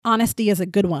honesty is a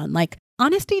good one. Like,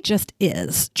 honesty just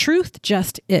is. Truth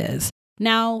just is.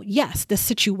 Now, yes, the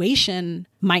situation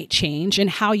might change and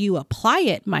how you apply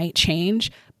it might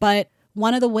change, but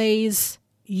one of the ways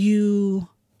you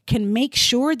can make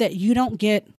sure that you don't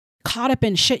get caught up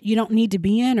in shit you don't need to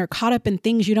be in, or caught up in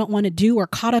things you don't want to do, or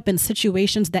caught up in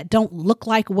situations that don't look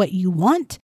like what you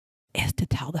want, is to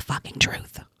tell the fucking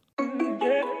truth.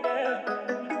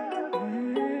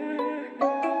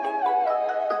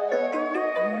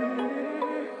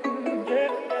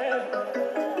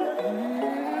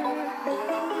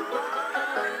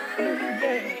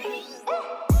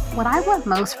 What I want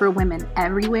most for women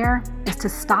everywhere is to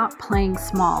stop playing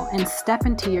small and step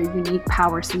into your unique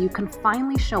power so you can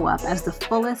finally show up as the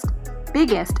fullest,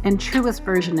 biggest, and truest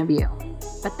version of you.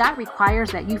 But that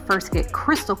requires that you first get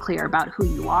crystal clear about who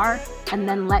you are and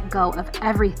then let go of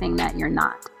everything that you're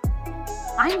not.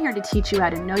 I'm here to teach you how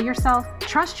to know yourself,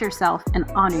 trust yourself, and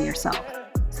honor yourself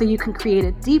so you can create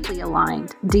a deeply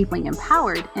aligned, deeply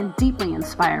empowered, and deeply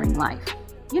inspiring life.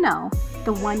 You know,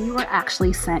 the one you were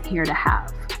actually sent here to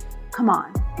have. Come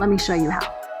on, let me show you how.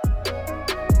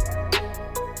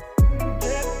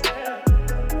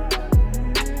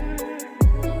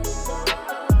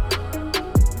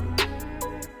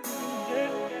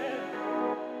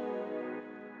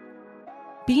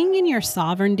 Being in your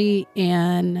sovereignty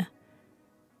and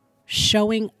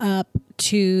showing up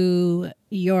to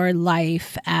your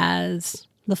life as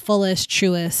the fullest,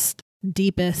 truest,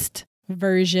 deepest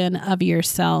version of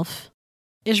yourself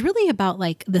is really about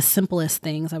like the simplest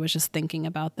things. I was just thinking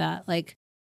about that. Like,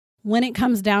 when it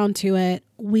comes down to it,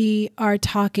 we are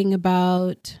talking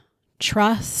about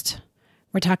trust.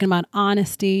 We're talking about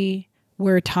honesty.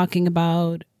 We're talking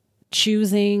about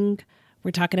choosing. We're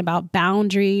talking about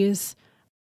boundaries.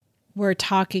 We're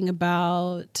talking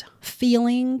about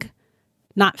feeling,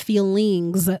 not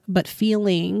feelings, but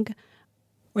feeling.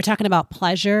 We're talking about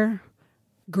pleasure,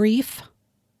 grief,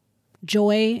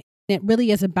 joy. It really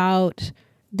is about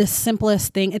the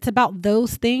simplest thing. It's about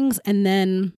those things and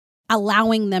then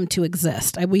allowing them to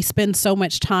exist. We spend so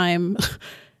much time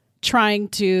trying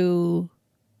to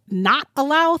not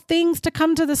allow things to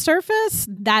come to the surface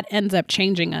that ends up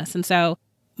changing us. And so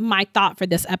my thought for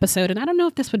this episode, and I don't know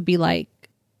if this is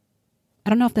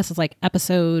like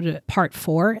episode part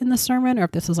 4 in the sermon, or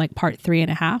if this is like part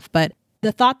 3.5, but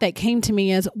the thought that came to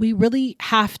me is we really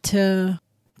have to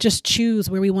just choose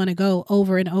where we want to go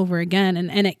over and over again.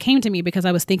 And it came to me because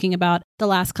I was thinking about the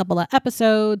last couple of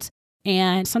episodes.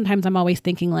 And sometimes I'm always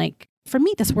thinking like, for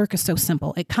me, this work is so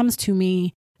simple. It comes to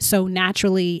me so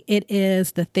naturally. It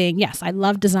is the thing. Yes, I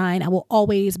love design. I will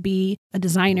always be a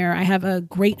designer. I have a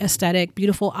great aesthetic,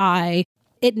 beautiful eye.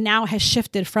 It now has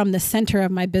shifted from the center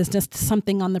of my business to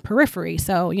something on the periphery.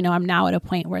 So, I'm now at a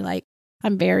point where like,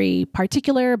 I'm very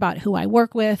particular about who I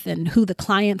work with and who the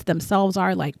clients themselves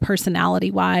are, like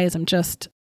personality wise. I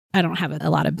don't have a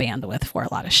lot of bandwidth for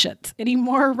a lot of shit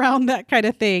anymore around that kind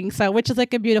of thing. So, which is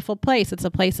like a beautiful place. It's a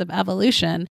place of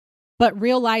evolution. But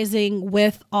realizing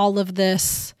with all of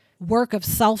this work of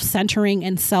self-centering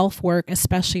and self-work,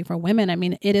 especially for women, I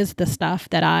mean, it is the stuff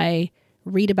that I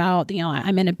read about.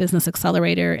 I'm in a business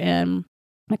accelerator, and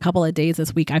a couple of days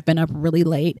this week, I've been up really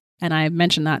late. And I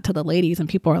mentioned that to the ladies, and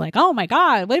people are like, oh my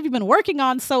God, what have you been working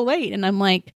on so late? And I'm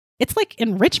like, it's like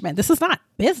enrichment. This is not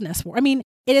business work. I mean,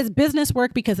 it is business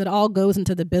work because it all goes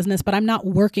into the business, but I'm not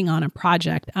working on a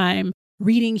project. I'm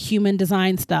reading human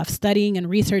design stuff, studying and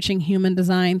researching human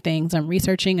design things. I'm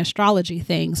researching astrology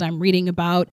things. I'm reading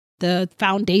about the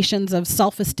foundations of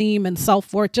self-esteem and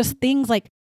self-worth, just things like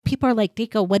people are like,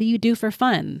 Dika, what do you do for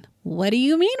fun? What do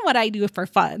you mean what I do for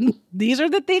fun? These are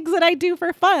the things that I do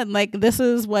for fun. Like, this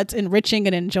is what's enriching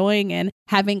and enjoying, and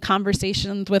having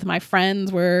conversations with my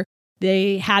friends where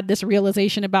they had this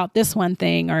realization about this one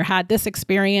thing or had this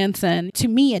experience. And to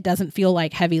me, it doesn't feel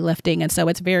like heavy lifting. And so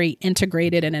it's very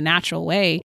integrated in a natural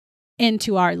way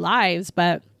into our lives.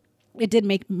 But it did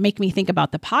make me think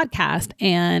about the podcast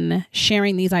and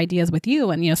sharing these ideas with you.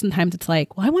 And, sometimes it's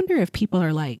like, well, I wonder if people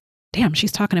are like, damn,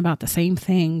 she's talking about the same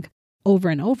thing over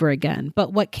and over again.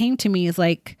 But what came to me is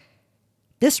like,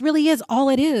 this really is all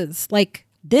it is. Like,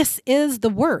 this is the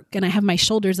work. And I have my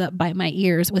shoulders up by my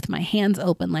ears with my hands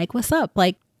open, like, what's up?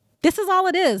 Like, this is all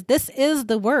it is. This is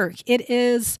the work. It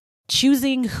is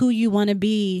choosing who you want to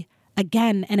be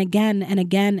again and again and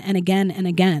again and again and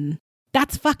again.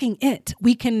 That's fucking it.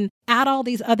 We can add all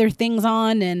these other things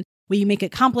on and we make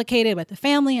it complicated with the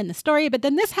family and the story, but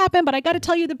then this happened, but I got to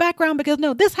tell you the background because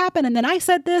no, this happened and then I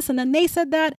said this and then they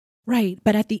said that. Right.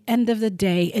 But at the end of the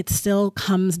day, it still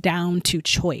comes down to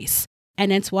choice.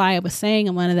 And it's why I was saying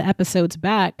in one of the episodes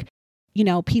back,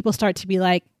 people start to be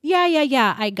like,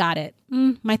 yeah, I got it.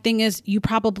 My thing is, you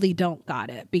probably don't got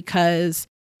it, because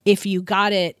if you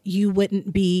got it, you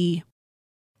wouldn't be,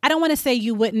 I don't want to say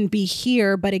you wouldn't be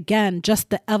here, but again, just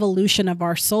the evolution of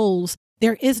our souls,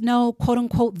 there is no quote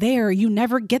unquote there. You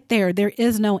never get there. There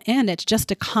is no end. It's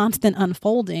just a constant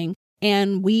unfolding.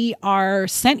 And we are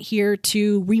sent here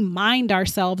to remind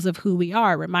ourselves of who we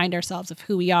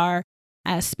are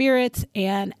as spirits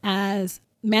and as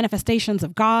manifestations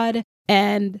of God.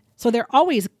 And so they're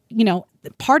always,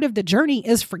 part of the journey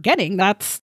is forgetting.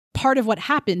 That's part of what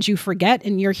happens. You forget,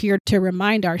 and you're here to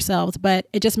remind ourselves. But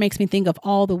it just makes me think of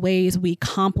all the ways we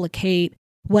complicate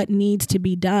what needs to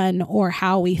be done or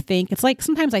how we think. It's like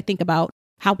sometimes I think about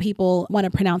how people want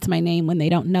to pronounce my name when they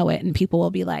don't know it. And people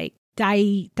will be like,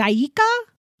 Daika,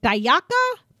 Daika.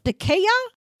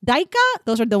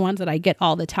 Those are the ones that I get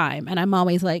all the time. And I'm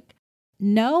always like,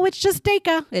 no, it's just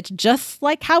Daika. It's just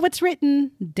like how it's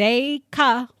written,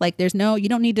 Daika. Like you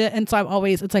don't need to. And so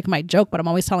it's like my joke, but I'm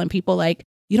always telling people like,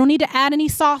 you don't need to add any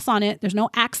sauce on it. There's no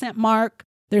accent mark.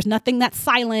 There's nothing that's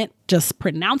silent. Just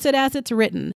pronounce it as it's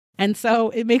written. And so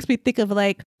it makes me think of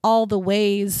like all the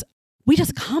ways we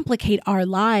just complicate our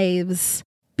lives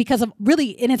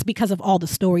it's because of all the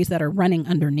stories that are running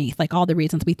underneath, like all the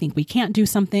reasons we think we can't do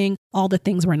something, all the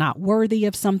things we're not worthy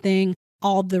of something,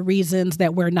 all the reasons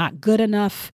that we're not good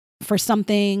enough for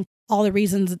something, all the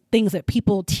reasons, things that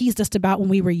people teased us about when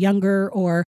we were younger,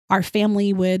 or our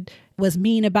family was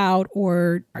mean about,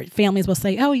 or our families will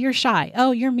say, oh, you're shy.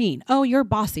 Oh, you're mean. Oh, you're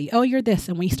bossy. Oh, you're this.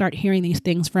 And we start hearing these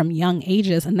things from young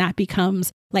ages, and that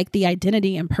becomes like the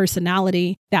identity and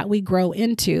personality that we grow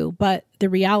into. But the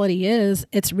reality is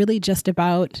it's really just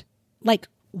about like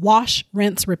wash,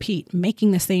 rinse, repeat,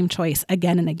 making the same choice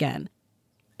again and again.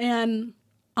 And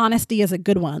honesty is a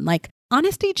good one. Like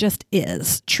honesty just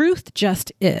is. Truth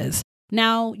just is.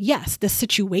 Now, yes, the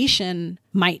situation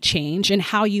might change and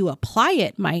how you apply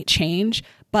it might change,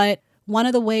 but one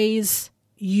of the ways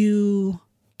you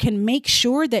can make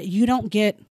sure that you don't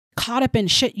get caught up in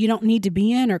shit you don't need to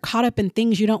be in, or caught up in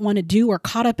things you don't want to do, or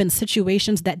caught up in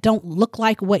situations that don't look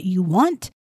like what you want,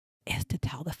 is to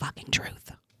tell the fucking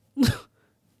truth.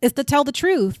 Is to tell the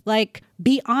truth, like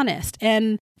be honest.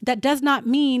 And that does not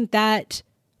mean that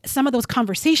some of those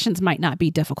conversations might not be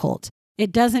difficult.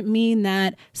 It doesn't mean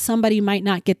that somebody might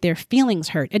not get their feelings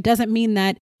hurt. It doesn't mean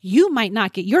that you might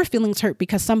not get your feelings hurt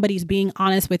because somebody's being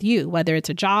honest with you, whether it's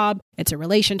a job, it's a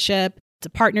relationship, it's a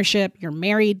partnership, you're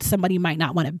married, somebody might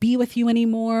not want to be with you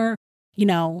anymore,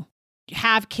 you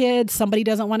have kids, somebody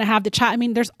doesn't want to have the child. I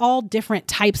mean, there's all different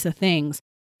types of things.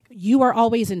 You are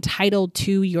always entitled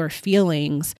to your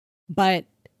feelings, but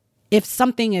if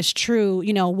something is true,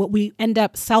 what we end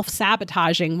up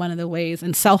self-sabotaging, one of the ways,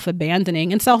 and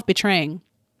self-abandoning and self-betraying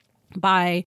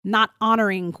by not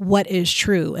honoring what is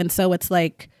true. And so it's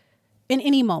like in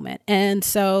any moment. And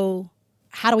so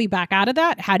how do we back out of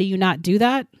that? How do you not do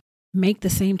that? Make the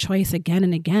same choice again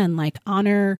and again. Like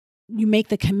you make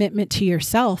the commitment to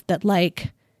yourself that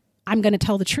like, I'm going to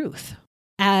tell the truth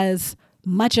as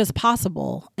much as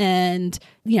possible. And,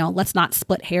 let's not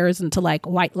split hairs into like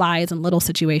white lies and little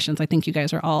situations. I think you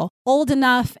guys are all old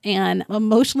enough and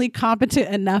emotionally competent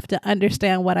enough to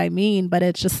understand what I mean. But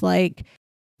it's just like,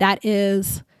 that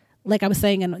is, like I was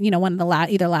saying in, one of the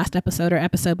either last episode or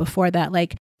episode before that,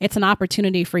 like it's an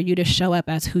opportunity for you to show up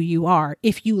as who you are.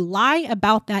 If you lie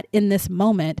about that in this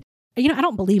moment, I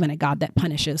don't believe in a God that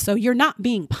punishes. So you're not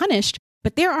being punished,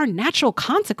 but there are natural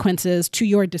consequences to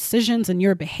your decisions and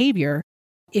your behavior.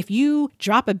 If you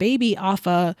drop a baby off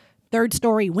a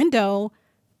 3rd-story window,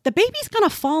 the baby's going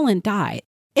to fall and die.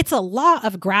 It's a law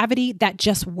of gravity that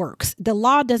just works. The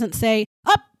law doesn't say,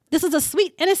 this is a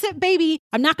sweet, innocent baby.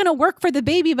 I'm not going to work for the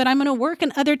baby, but I'm going to work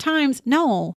in other times.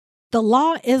 No, the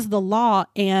law is the law,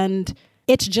 and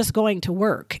it's just going to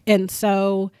work. And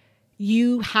so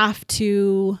you have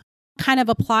to kind of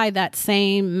apply that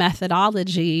same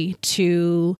methodology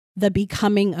to the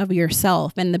becoming of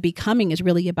yourself. And the becoming is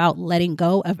really about letting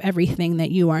go of everything that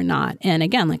you are not. And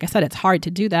again, like I said, it's hard to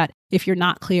do that if you're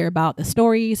not clear about the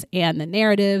stories and the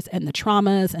narratives and the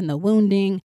traumas and the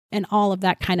wounding and all of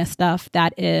that kind of stuff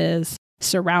that is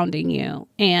surrounding you.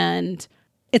 And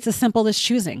it's as simple as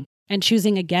choosing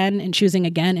again and choosing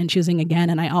again and choosing again.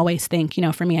 And I always think,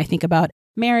 for me, I think about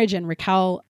marriage, and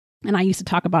Raquel, and I used to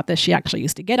talk about this. She actually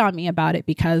used to get on me about it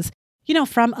because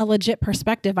from a legit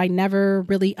perspective, I never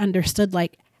really understood,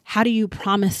 like, how do you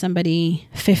promise somebody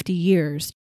 50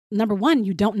 years? Number one,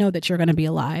 you don't know that you're going to be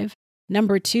alive.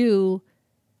 Number two,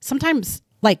 sometimes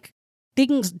like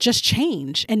things just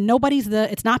change, and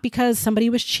it's not because somebody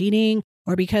was cheating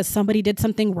or because somebody did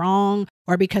something wrong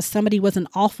or because somebody was an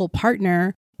awful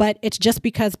partner, but it's just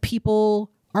because people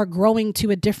are growing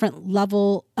to a different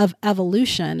level of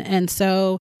evolution. And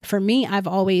so for me, I've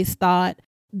always thought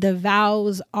the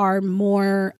vows are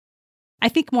more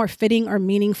fitting or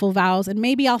meaningful vows. And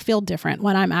maybe I'll feel different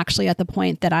when I'm actually at the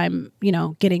point that I'm,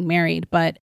 getting married,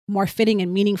 but more fitting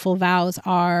and meaningful vows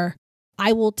are,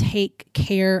 I will take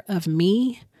care of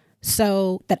me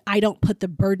so that I don't put the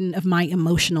burden of my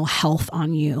emotional health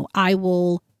on you. I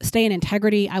will stay in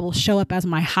integrity. I will show up as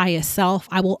my highest self.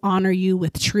 I will honor you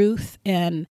with truth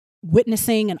and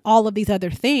witnessing and all of these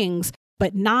other things,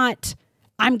 but not,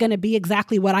 I'm going to be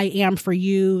exactly what I am for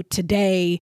you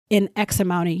today in X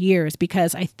amount of years.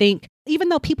 Because I think even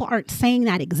though people aren't saying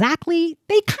that exactly,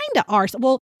 they kind of are.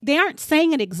 Well, they aren't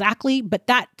saying it exactly, but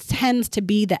that tends to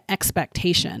be the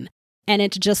expectation. And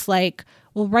it's just like,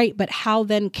 well, right, but how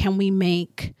then can we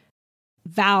make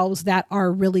vows that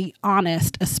are really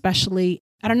honest, especially,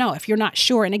 I don't know, if you're not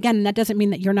sure. And again, that doesn't mean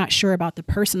that you're not sure about the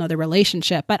person or the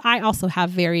relationship, but I also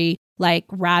have very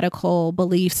radical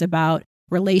beliefs about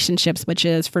relationships, which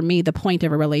is, for me, the point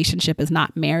of a relationship is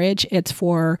not marriage. It's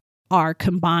for our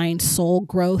combined soul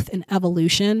growth and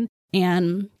evolution.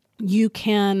 And you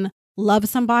can love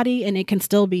somebody and it can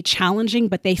still be challenging,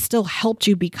 but they still helped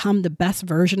you become the best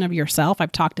version of yourself.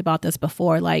 I've talked about this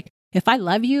before. If I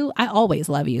love you, I always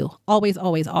love you. Always,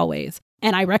 always, always.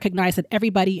 And I recognize that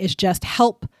everybody is just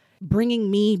help bringing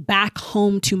me back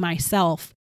home to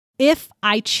myself. If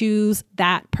I choose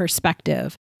that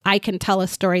perspective, I can tell a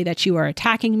story that you are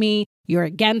attacking me, you're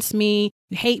against me,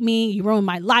 you hate me, you ruined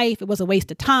my life, it was a waste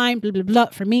of time, blah, blah, blah.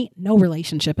 For me, no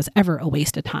relationship is ever a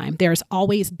waste of time. There's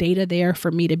always data there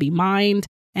for me to be mined.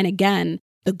 And again,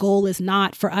 the goal is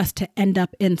not for us to end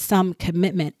up in some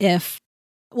commitment.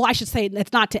 I should say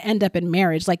it's not to end up in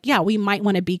marriage. We might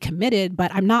want to be committed,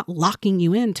 but I'm not locking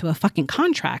you into a fucking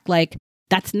contract.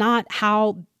 That's not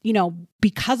how,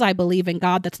 because I believe in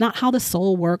God, that's not how the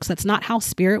soul works. That's not how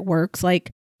spirit works.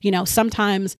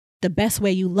 Sometimes the best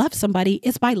way you love somebody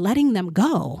is by letting them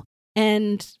go.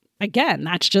 And again,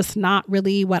 that's just not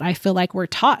really what I feel like we're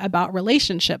taught about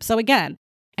relationships. So again,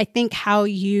 I think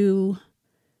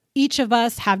each of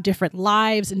us have different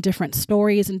lives and different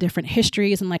stories and different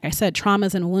histories. And like I said,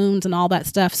 traumas and wounds and all that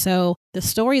stuff. So the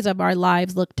stories of our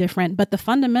lives look different, but the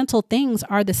fundamental things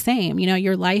are the same.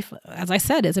 Your life, as I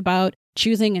said, is about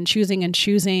choosing and choosing and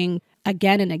choosing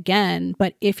again and again.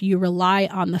 But if you rely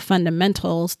on the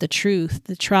fundamentals, the truth,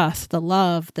 the trust, the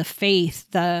love, the faith,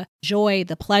 the joy,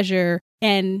 the pleasure,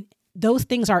 and those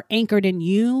things are anchored in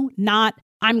you, not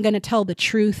I'm going to tell the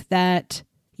truth that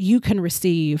you can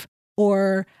receive,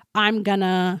 or I'm going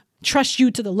to trust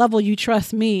you to the level you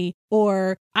trust me,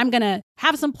 or I'm going to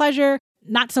have some pleasure,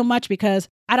 not so much because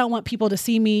I don't want people to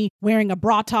see me wearing a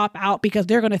bra top out because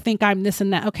they're going to think I'm this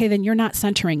and that. Okay, then you're not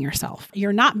centering yourself.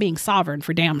 You're not being sovereign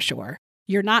for damn sure.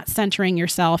 You're not centering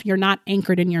yourself. You're not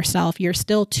anchored in yourself. You're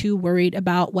still too worried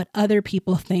about what other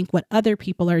people think, what other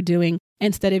people are doing,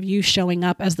 instead of you showing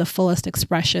up as the fullest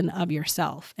expression of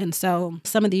yourself. And so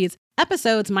some of these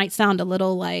episodes might sound a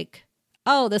little like,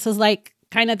 oh, this is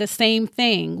kind of the same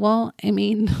thing. Well,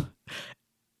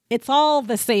 it's all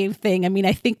the same thing.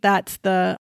 I think that's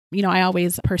I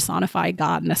always personify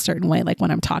God in a certain way,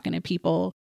 when I'm talking to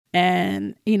people.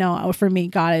 And, for me,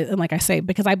 God is, and like I say,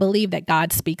 because I believe that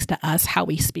God speaks to us how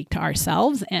we speak to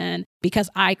ourselves. And because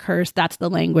I curse, that's the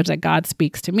language that God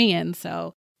speaks to me. And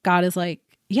so God is like,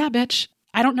 yeah, bitch,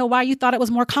 I don't know why you thought it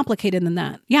was more complicated than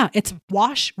that. Yeah, it's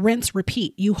wash, rinse,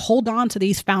 repeat. You hold on to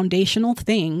these foundational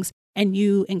things and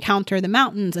you encounter the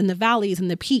mountains and the valleys and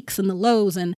the peaks and the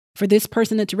lows. And for this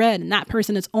person, it's red and that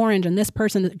person is orange and this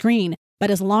person is green.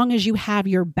 But as long as you have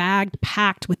your bag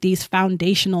packed with these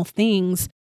foundational things,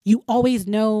 you always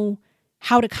know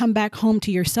how to come back home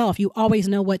to yourself. You always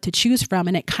know what to choose from.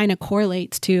 And it kind of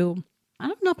correlates to, I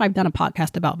don't know if I've done a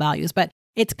podcast about values, but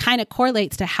it kind of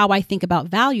correlates to how I think about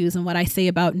values and what I say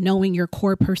about knowing your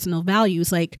core personal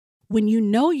values. When you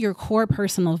know your core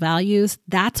personal values,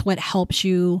 that's what helps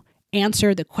you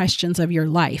answer the questions of your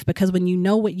life. Because when you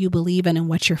know what you believe in and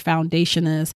what your foundation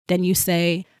is, then you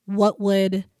say, what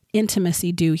would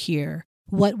intimacy do here?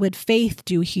 What would faith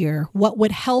do here? What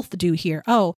would health do here?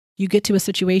 Oh, you get to a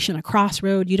situation, a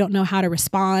crossroad, you don't know how to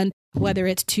respond, whether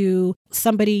it's to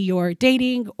somebody you're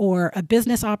dating or a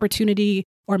business opportunity,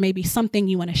 or maybe something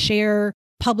you want to share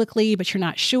publicly, but you're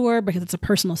not sure because it's a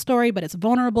personal story, but it's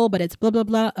vulnerable, but it's blah, blah,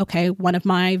 blah. Okay, one of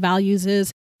my values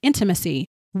is intimacy.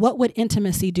 What would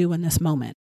intimacy do in this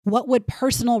moment? What would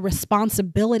personal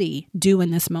responsibility do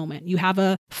in this moment? You have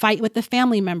a fight with a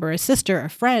family member, a sister, a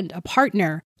friend, a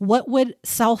partner. What would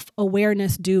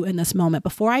self-awareness do in this moment?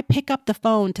 Before I pick up the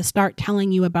phone to start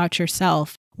telling you about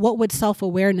yourself, what would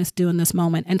self-awareness do in this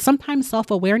moment? And sometimes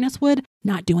self-awareness would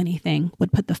not do anything,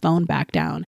 would put the phone back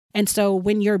down. And so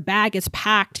when your bag is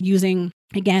packed using,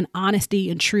 again, honesty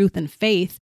and truth and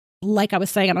faith, like I was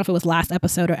saying, I don't know if it was last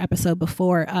episode or episode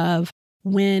before, of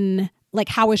when, like,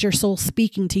 how is your soul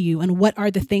speaking to you? And what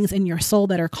are the things in your soul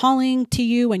that are calling to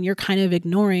you and you're kind of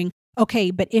ignoring?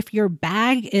 Okay, but if your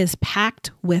bag is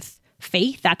packed with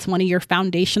faith, that's one of your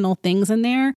foundational things in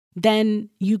there, then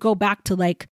you go back to,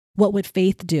 like, what would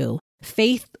faith do?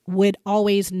 Faith would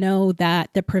always know that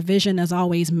the provision is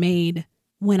always made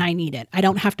when I need it. I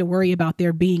don't have to worry about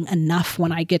there being enough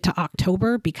when I get to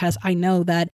October, because I know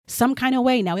that some kind of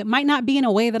way, now it might not be in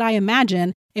a way that I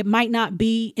imagine, it might not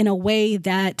be in a way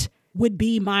that would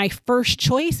be my first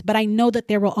choice, but I know that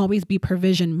there will always be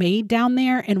provision made down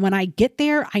there. And when I get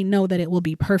there, I know that it will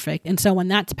be perfect. And so when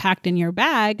that's packed in your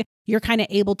bag, you're kind of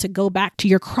able to go back to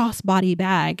your crossbody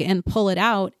bag and pull it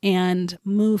out and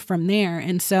move from there.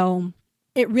 And so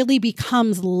it really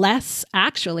becomes less,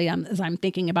 actually, as I'm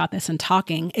thinking about this and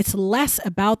talking, it's less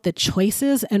about the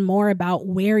choices and more about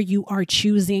where you are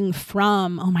choosing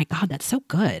from. Oh my God, that's so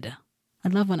good. I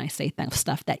love when I say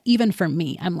stuff that even for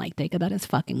me, I'm like, Deka, that is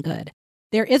fucking good.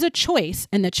 There is a choice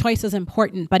and the choice is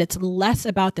important, but it's less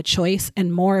about the choice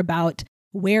and more about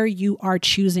where you are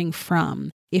choosing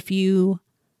from. If you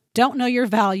don't know your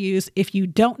values, if you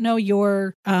don't know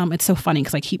your, it's so funny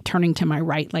because I keep turning to my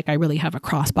right, like I really have a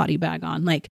crossbody bag on.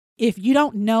 Like, if you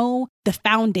don't know the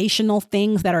foundational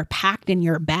things that are packed in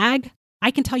your bag, I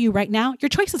can tell you right now, your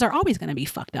choices are always going to be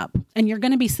fucked up. And you're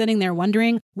going to be sitting there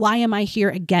wondering, why am I here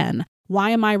again?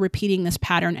 Why am I repeating this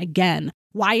pattern again?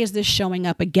 Why is this showing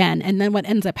up again? And then what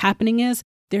ends up happening is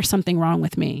there's something wrong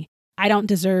with me. I don't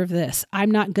deserve this. I'm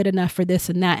not good enough for this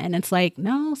and that. And it's like,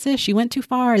 no, sis, you went too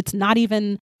far. It's not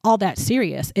even all that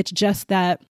serious. It's just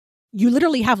that you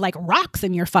literally have like rocks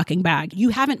in your fucking bag. You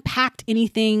haven't packed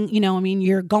anything,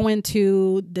 you're going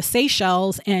to the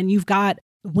Seychelles and you've got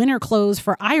winter clothes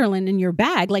for Ireland in your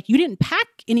bag. Like, you didn't pack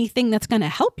anything that's going to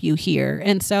help you here.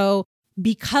 And so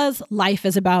because life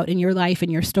is about, in your life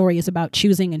and your story is about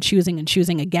choosing and choosing and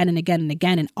choosing again and again and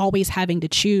again, and always having to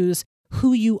choose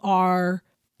who you are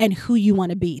and who you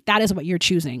want to be. That is what you're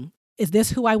choosing. Is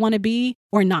this who I want to be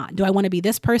or not? Do I want to be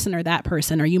this person or that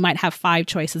person? Or you might have 5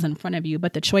 choices in front of you,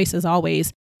 but the choice is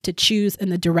always to choose in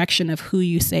the direction of who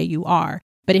you say you are.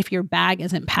 But if your bag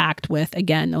isn't packed with,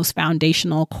 again, those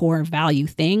foundational core value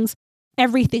things,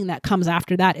 everything that comes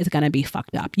after that is going to be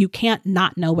fucked up. You can't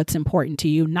not know what's important to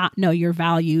you, not know your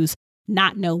values,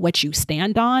 not know what you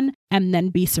stand on, and then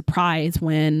be surprised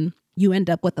when you end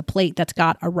up with a plate that's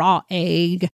got a raw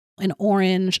egg, an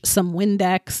orange, some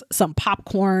Windex, some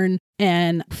popcorn,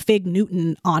 and Fig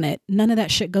Newton on it. None of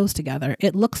that shit goes together.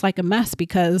 It looks like a mess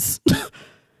because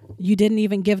you didn't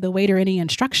even give the waiter any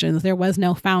instructions. There was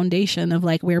no foundation of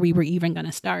like where we were even going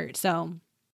to start. So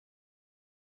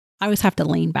I always have to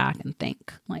lean back and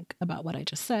think like about what I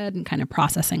just said and kind of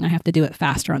processing. I have to do it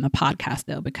faster on the podcast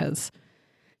though, because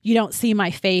you don't see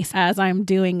my face as I'm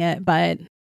doing it. But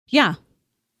yeah,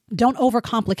 don't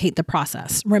overcomplicate the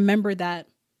process. Remember that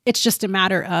it's just a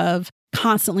matter of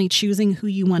constantly choosing who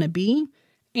you want to be.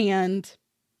 And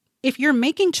if you're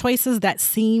making choices that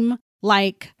seem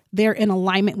like they're in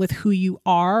alignment with who you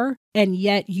are, and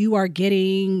yet you are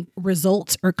getting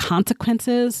results or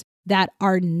consequences that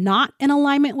are not in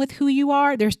alignment with who you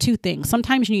are, there's 2 things.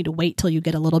 Sometimes you need to wait till you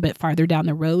get a little bit farther down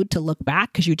the road to look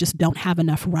back because you just don't have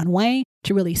enough runway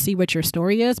to really see what your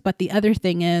story is. But the other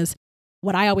thing is,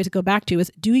 what I always go back to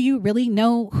is, do you really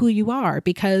know who you are?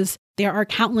 Because there are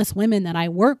countless women that I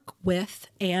work with,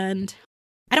 and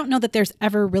I don't know that there's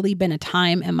ever really been a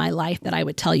time in my life that I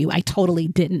would tell you I totally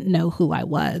didn't know who I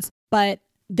was. But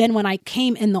then when I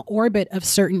came in the orbit of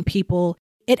certain people,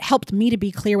 it helped me to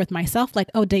be clear with myself, like,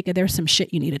 oh, Deka, there's some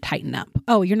shit you need to tighten up.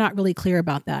 Oh, you're not really clear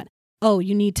about that. Oh,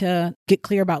 you need to get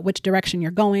clear about which direction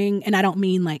you're going. And I don't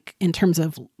mean like in terms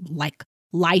of like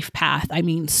life path. I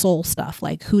mean soul stuff.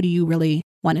 Like, who do you really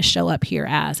want to show up here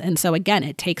as? And so again,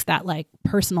 it takes that like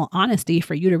personal honesty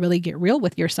for you to really get real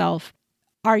with yourself.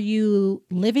 Are you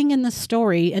living in the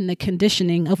story and the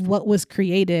conditioning of what was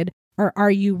created, or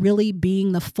are you really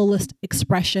being the fullest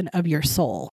expression of your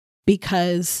soul?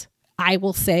 Because I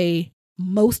will say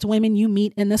most women you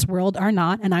meet in this world are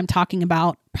not, and I'm talking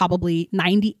about probably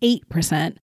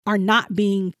 98%, are not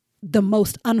being the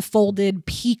most unfolded,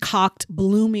 peacocked,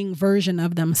 blooming version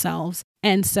of themselves.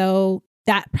 And so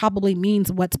that probably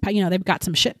means they've got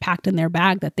some shit packed in their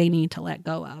bag that they need to let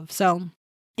go of. So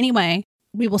anyway,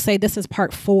 we will say this is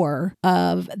part 4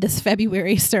 of this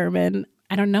February sermon.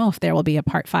 I don't know if there will be a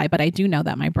part 5, but I do know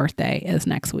that my birthday is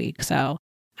next week. So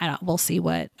we'll see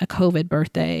what a COVID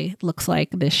birthday looks like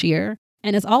this year.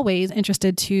 And as always,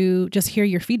 interested to just hear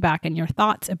your feedback and your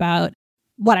thoughts about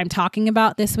what I'm talking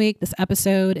about this week, this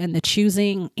episode, and the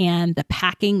choosing and the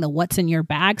packing, the what's in your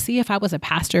bag. See, if I was a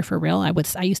pastor for real,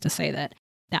 I used to say that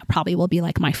probably will be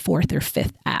like my fourth or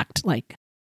fifth act. Like,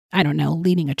 I don't know,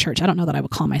 leading a church. I don't know that I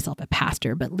would call myself a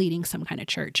pastor, but leading some kind of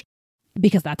church,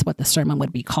 because that's what the sermon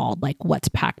would be called, like what's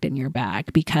packed in your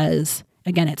bag. Because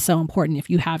again, it's so important. If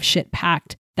you have shit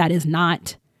packed that is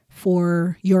not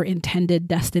for your intended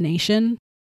destination,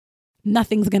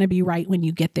 nothing's going to be right when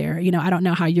you get there. I don't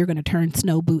know how you're going to turn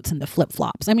snow boots into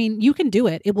flip-flops. I mean, you can do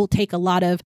it. It will take a lot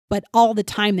of, but all the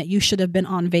time that you should have been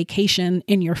on vacation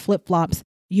in your flip-flops,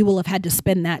 you will have had to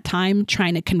spend that time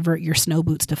trying to convert your snow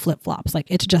boots to flip-flops.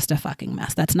 Like, it's just a fucking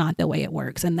mess. That's not the way it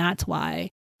works. And that's why,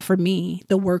 for me,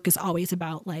 the work is always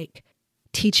about like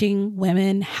teaching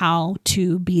women how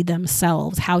to be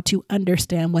themselves, how to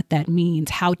understand what that means,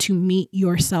 how to meet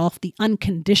yourself, the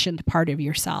unconditioned part of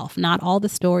yourself, not all the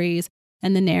stories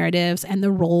and the narratives and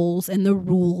the roles and the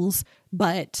rules,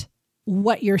 but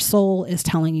what your soul is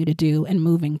telling you to do and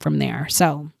moving from there.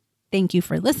 So thank you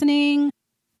for listening.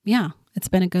 Yeah, it's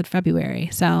been a good February.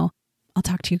 So I'll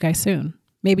talk to you guys soon.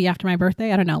 Maybe after my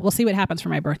birthday. I don't know. We'll see what happens for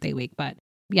my birthday week, but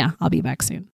yeah, I'll be back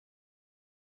soon.